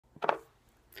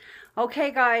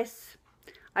Okay, guys,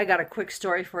 I got a quick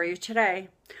story for you today.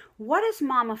 What is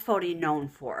Mama Foti known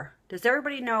for? Does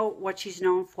everybody know what she's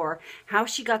known for? How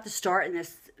she got the start in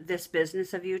this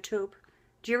business of YouTube?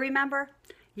 Do you remember?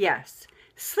 Yes,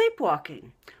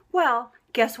 sleepwalking. Well,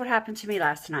 guess what happened to me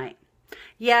last night?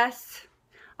 Yes,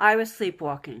 I was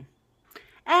sleepwalking.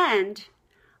 And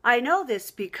I know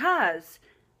this because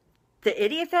the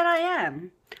idiot that I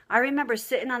am, I remember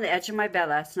sitting on the edge of my bed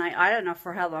last night. I don't know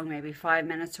for how long, maybe 5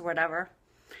 minutes or whatever.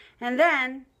 And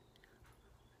then,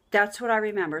 that's what I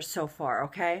remember so far,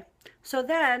 okay? So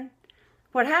then,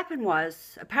 what happened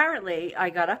was, apparently, I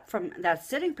got up from that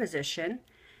sitting position,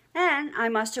 and I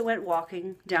must have went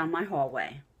walking down my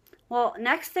hallway. Well,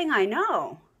 next thing I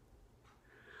know,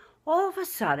 all of a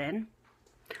sudden,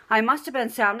 I must have been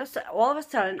sound asleep.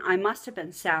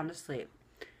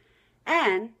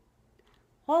 And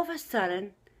all of a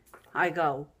sudden, I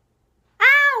go,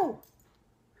 ow!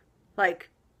 Like,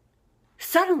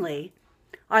 suddenly,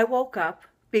 I woke up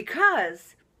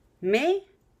because me,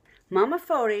 Mama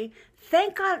Foti,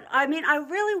 thank God, I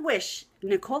really wish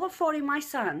Nicola Foti, my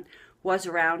son, was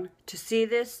around to see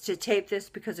this, to tape this,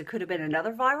 because it could have been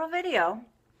another viral video.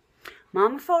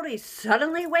 Mama Foti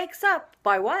suddenly wakes up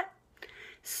by what?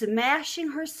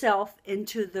 Smashing herself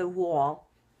into the wall,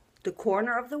 the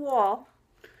corner of the wall,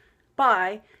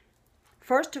 by,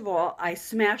 first of all, I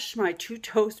smashed my 2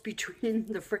 toes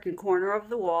between the freaking corner of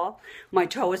the wall. My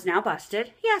toe is now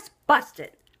busted. Yes,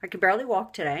 busted. I can barely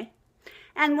walk today.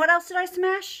 And what else did I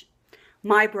smash?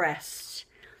 My breast.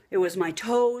 It was my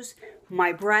toes,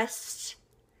 my breast.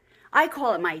 I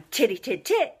call it my titty tit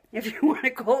tit, if you want to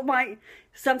call it my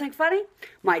something funny.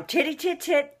 My titty tit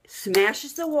tit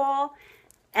smashes the wall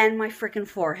and my freaking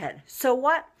forehead. So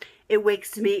what? It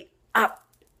wakes me up.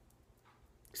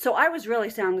 So I was really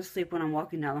sound asleep when I'm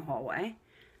walking down the hallway.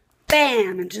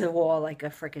 Bam! Into the wall like a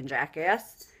freaking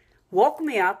jackass. Woke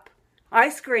me up. I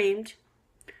screamed.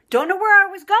 Don't know where I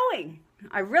was going.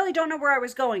 I really don't know where I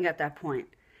was going at that point.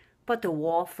 But the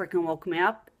wall freaking woke me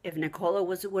up. If Nicola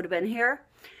would have been here,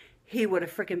 he would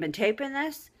have freaking been taping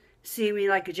this. See me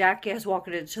like a jackass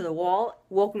walking into the wall.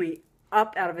 Woke me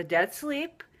up out of a dead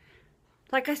sleep.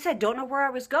 Like I said, don't know where I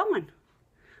was going.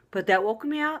 But that woke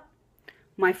me up.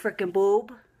 My freaking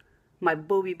boob, my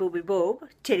booby boob,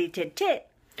 titty tit tit,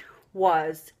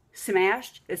 was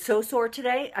smashed. It's so sore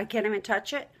today, I can't even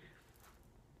touch it.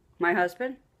 My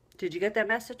husband, did you get that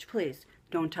message? Please,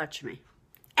 don't touch me.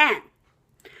 And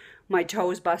my toe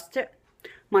is busted.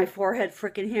 My forehead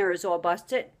freaking hair is all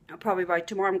busted. Probably by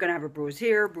tomorrow I'm going to have a bruise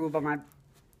here, bruise on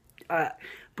my,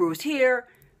 bruise here,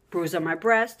 bruise on my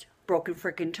breast, broken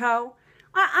freaking toe.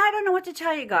 I don't know what to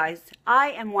tell you guys.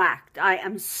 I am whacked. I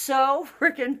am so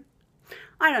freaking,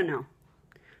 I don't know.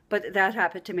 But that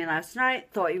happened to me last night.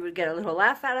 Thought you would get a little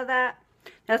laugh out of that.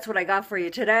 That's what I got for you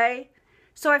today.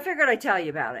 So I figured I'd tell you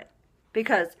about it.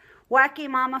 Because wacky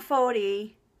Mama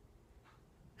Foti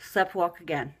slept walk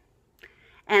again.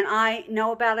 And I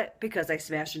know about it because I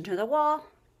smashed into the wall.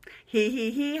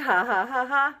 He, ha, ha, ha,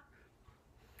 ha.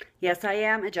 Yes, I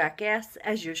am a jackass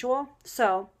as usual.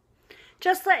 So,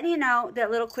 just letting you know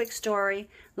that little quick story.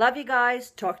 Love you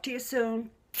guys. Talk to you soon.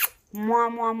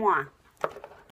 Mwah, mwah, mwah.